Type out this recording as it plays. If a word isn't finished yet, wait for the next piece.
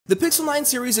The Pixel 9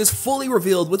 series is fully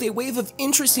revealed with a wave of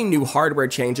interesting new hardware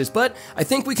changes, but I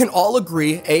think we can all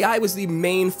agree AI was the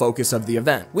main focus of the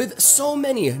event. With so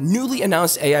many newly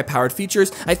announced AI-powered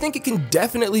features, I think it can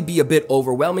definitely be a bit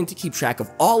overwhelming to keep track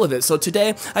of all of it, so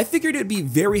today I figured it'd be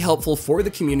very helpful for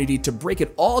the community to break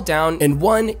it all down in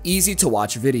one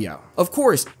easy-to-watch video. Of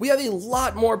course, we have a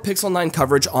lot more Pixel 9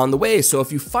 coverage on the way, so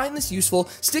if you find this useful,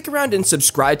 stick around and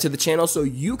subscribe to the channel so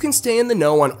you can stay in the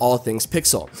know on all things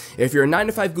Pixel. If you're a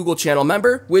 9to5 Google channel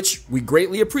member, which we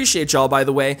greatly appreciate y'all by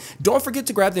the way, don't forget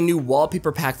to grab the new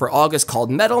wallpaper pack for August called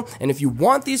Metal, and if you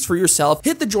want these for yourself,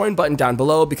 hit the join button down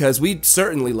below because we'd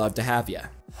certainly love to have you.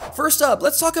 First up,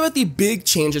 let's talk about the big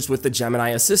changes with the Gemini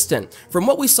Assistant. From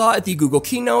what we saw at the Google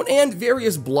keynote and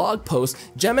various blog posts,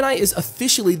 Gemini is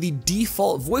officially the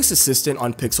default voice assistant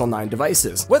on Pixel 9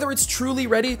 devices. Whether it's truly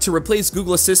ready to replace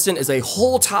Google Assistant is a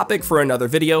whole topic for another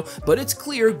video, but it's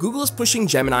clear Google is pushing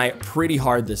Gemini pretty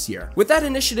hard this year. With that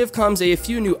initiative comes a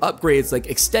few new upgrades like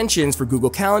extensions for Google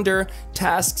Calendar,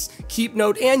 Tasks, Keep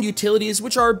Note, and Utilities,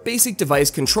 which are basic device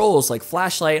controls like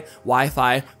flashlight,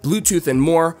 Wi-Fi, Bluetooth, and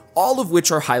more, all of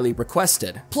which are highly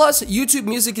requested. Plus, YouTube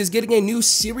Music is getting a new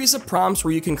series of prompts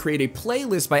where you can create a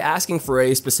playlist by asking for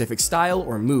a specific style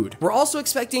or mood. We're also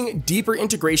expecting deeper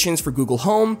integrations for Google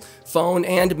Home, Phone,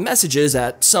 and Messages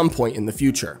at some point in the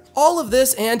future. All of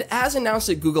this, and as announced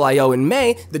at Google I/O in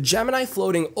May, the Gemini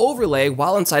floating overlay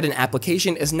while inside an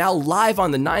application is now live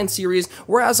on the 9 series,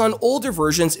 whereas on older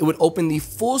versions it would open the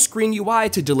full screen UI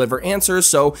to deliver answers,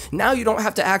 so now you don't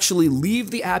have to actually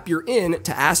leave the app you're in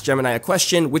to ask Gemini a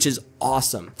question, which is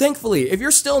awesome. Thankfully, if you're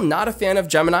still not a fan of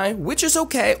Gemini, which is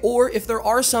okay, or if there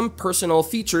are some personal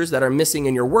features that are missing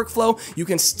in your workflow, you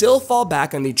can still fall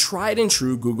back on the tried and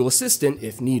true Google Assistant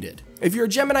if needed. If you're a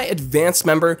Gemini Advanced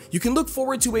member, you can look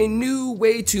forward to a new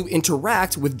way to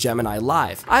interact with Gemini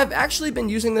Live. I've actually been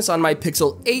using this on my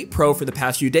Pixel 8 Pro for the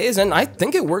past few days, and I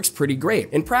think it works pretty great.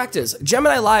 In practice,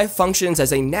 Gemini Live functions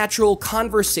as a natural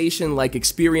conversation-like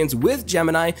experience with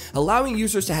Gemini, allowing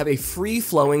users to have a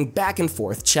free-flowing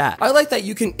back-and-forth chat. I like that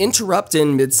you can interrupt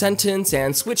in mid-sentence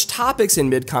and switch topics in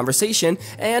mid-conversation,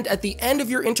 and at the end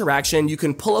of your interaction, you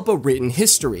can pull up a written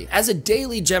history. As a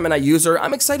daily Gemini user,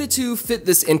 I'm excited to fit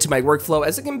this into my workflow,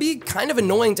 as it can be kind of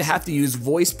annoying to have to use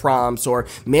voice prompts or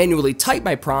manually type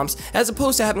my prompts as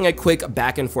opposed to having a quick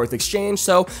back and forth exchange,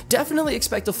 so definitely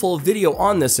expect a full video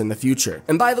on this in the future.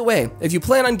 And by the way, if you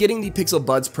plan on getting the Pixel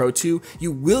Buds Pro 2,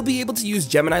 you will be able to use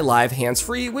Gemini Live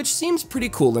hands-free, which seems pretty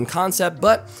cool in concept,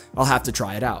 but I'll have to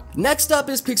try it out. Next up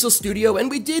is Pixel Studio,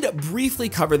 and we did briefly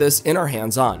cover this in our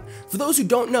hands-on. For those who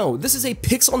don't know, this is a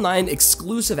Pixel 9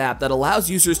 exclusive app that allows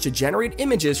users to generate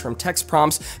images from text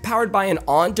prompts powered by an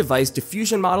on-device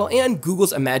diffusion model and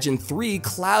Google's Imagen 3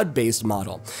 cloud-based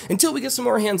model. Until we get some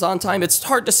more hands-on time, it's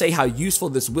hard to say how useful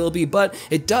this will be, but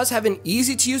it does have an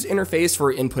easy-to-use interface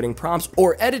for inputting prompts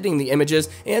or editing the images,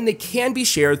 and they can be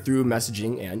shared through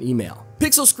messaging and email.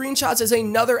 Pixel Screenshots is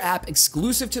another app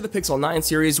exclusive to the Pixel 9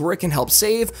 series where it can help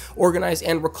save, organize,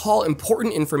 and recall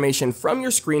important information from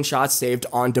your screenshots saved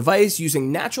on device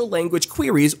using natural language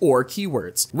queries or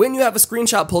keywords. When you have a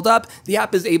screenshot pulled up, the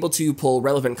app is able to pull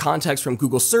relevant context from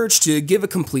Google search to give a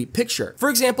complete picture. For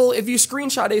example, if you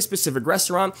screenshot a specific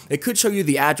restaurant, it could show you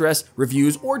the address,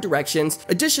 reviews, or directions.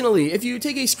 Additionally, if you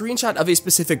take a screenshot of a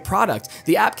specific product,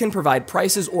 the app can provide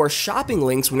prices or shopping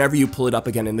links whenever you pull it up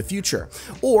again in the future.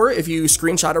 Or if you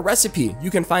screenshot a recipe,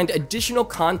 you can find additional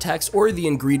context or the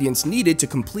ingredients needed to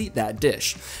complete that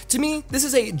dish. To me, this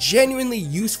is a genuinely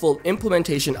useful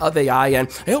implementation of AI, and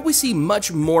I hope we see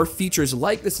much more features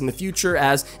like this in the future,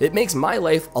 as it makes my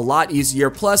life a lot easier,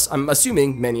 plus I'm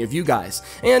assuming many of you guys.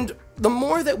 And the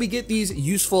more that we get these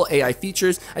useful AI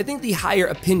features, I think the higher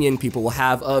opinion people will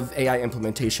have of AI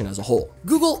implementation as a whole.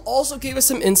 Google also gave us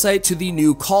some insight to the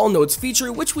new Call Notes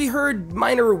feature, which we heard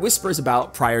minor whispers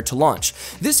about prior to launch.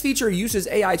 This feature uses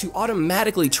AI to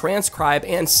automatically transcribe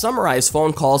and summarize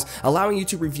phone calls, allowing you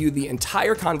to review the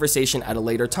entire conversation at a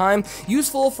later time,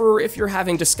 useful for if you're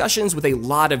having discussions with a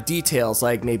lot of details,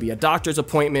 like maybe a doctor's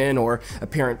appointment or a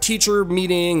parent-teacher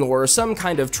meeting or some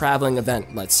kind of traveling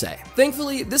event, let's say.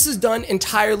 Thankfully, this is done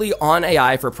entirely on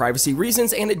AI for privacy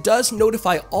reasons, and it does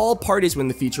notify all parties when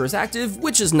the feature is active,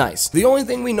 which is nice. The only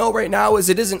thing we know right now is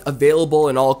it isn't available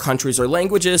in all countries or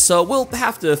languages, so we'll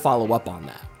have to follow up on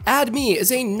that. Add Me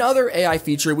is another AI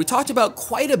feature we talked about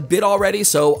quite a bit already,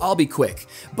 so I'll be quick.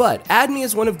 But Add Me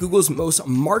is one of Google's most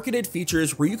marketed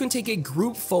features where you can take a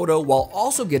group photo while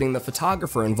also getting the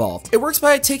photographer involved. It works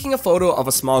by taking a photo of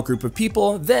a small group of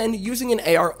people, then using an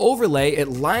AR overlay, it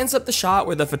lines up the shot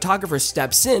where the photographer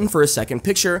steps in for a second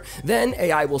picture, then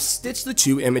AI will stitch the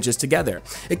two images together.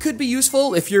 It could be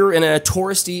useful if you're in a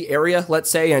touristy area, let's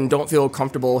say, and don't feel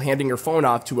comfortable handing your phone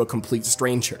off to a complete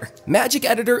stranger. Magic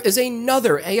Editor is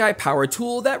another AI-powered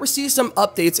tool that receives some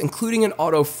updates, including an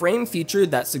auto frame feature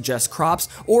that suggests crops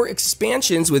or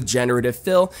expansions with generative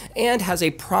fill, and has a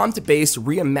prompt-based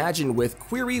reimagine with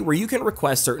query where you can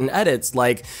request certain edits,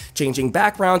 like changing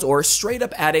backgrounds or straight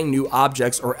up adding new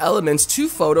objects or elements to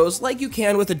photos like you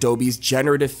can with Adobe's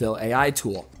generative fill AI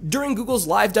tool. During Google's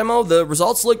live demo, the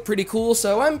results look pretty cool,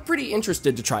 so I'm pretty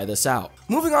interested to try this out.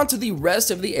 Moving on to the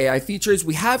rest of the AI features,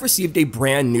 we have received a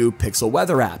brand new Pixel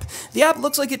Weather app. The app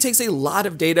looks like it takes a lot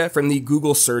of data from the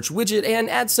Google search widget and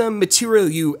adds some Material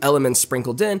You elements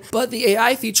sprinkled in, but the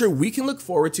AI feature we can look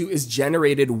forward to is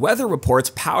generated weather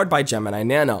reports powered by Gemini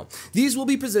Nano. These will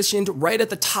be positioned right at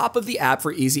the top of the app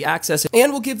for easy access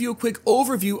and will give you a quick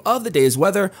overview of the day's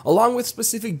weather, along with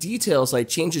specific details like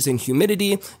changes in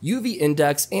humidity, UV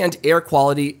index, and air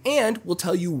quality, and will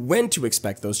tell you when to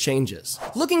expect those changes.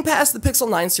 Looking past the Pixel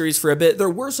 9 series for a bit, there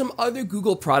were some other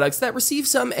Google products that received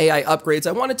some AI upgrades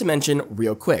I wanted to mention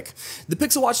real quick. The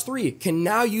Pixel Watch 3 can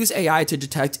now use AI to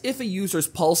detect if a user's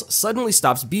pulse suddenly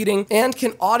stops beating and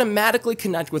can automatically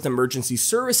connect with emergency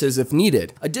services if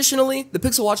needed. Additionally, the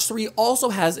Pixel Watch 3 also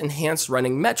has enhanced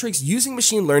running metrics using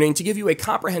machine learning to give you a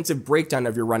comprehensive breakdown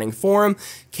of your running form,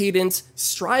 cadence,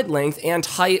 stride length, and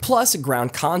height, plus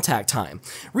ground contact time.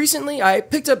 Recently, I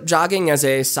picked up jogging as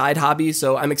a side hobby,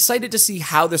 so I'm excited to see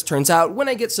how this turns out when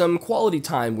I get some quality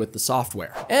time with the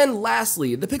software. And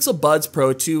lastly, the Pixel Buds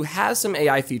Pro 2 has some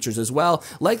AI features as well,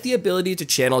 like the ability to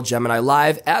channel Gemini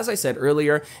Live, as I said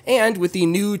earlier, and with the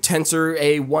new Tensor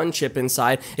A1 chip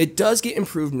inside, it does get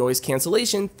improved noise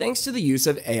cancellation thanks to the use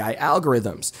of AI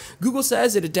algorithms. Google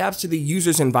says it adapts to the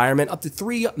user's environment up to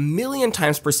 3 million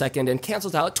times per second and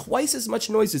cancels out twice as much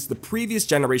noise as the previous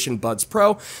generation Buds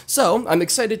Pro, so I'm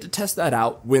excited to test that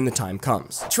out when the time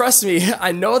comes. Trust me,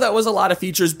 I know that was a lot of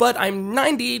features, but I'm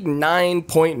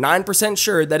 99.9%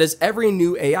 sure that is every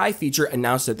new AI feature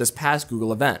announced at this past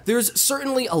Google event. There's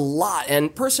certainly a lot,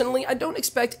 and personally, I don't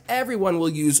expect everyone will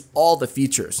use all the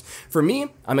features. For me,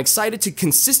 I'm excited to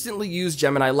consistently use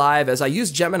Gemini Live as I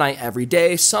use Gemini every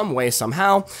day, some way,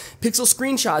 somehow. Pixel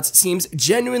Screenshots seems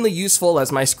genuinely useful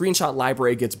as my screenshot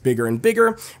library gets bigger and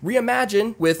bigger.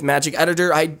 Reimagine with Magic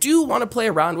Editor I do want to play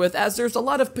around with as there's a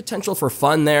lot of potential for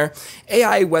fun there.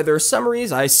 AI weather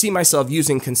summaries I see myself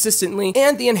using consistently,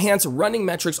 and the enhanced running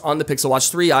metrics on the Pixel Watch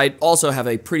 3 I also have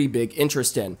a pretty big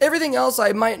interest in. Everything else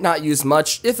I might not use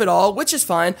much, if at all, which is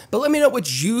fine, but let me know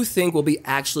what you think will be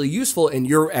actually useful in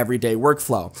your everyday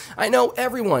workflow. I know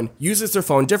everyone uses their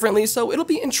phone differently, so it'll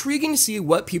be intriguing to see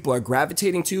what people are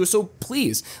gravitating to, so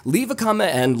please leave a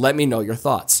comment and let me know your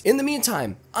thoughts. In the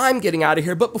meantime, I'm getting out of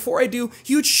here, but before I do,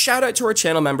 huge shout out to our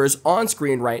channel members on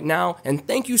screen right now, and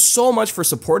thank you so much for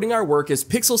supporting our work as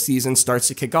Pixel season starts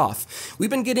to kick off. We've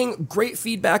been getting great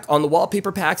feedback on the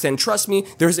wallpaper packs, and trust me,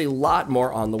 there's a lot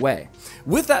more on the way.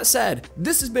 With that said,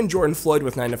 this has been Jordan Floyd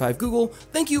with 9to5 Google.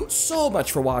 Thank you so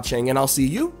much for watching, and I'll see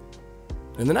you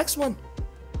in the next one.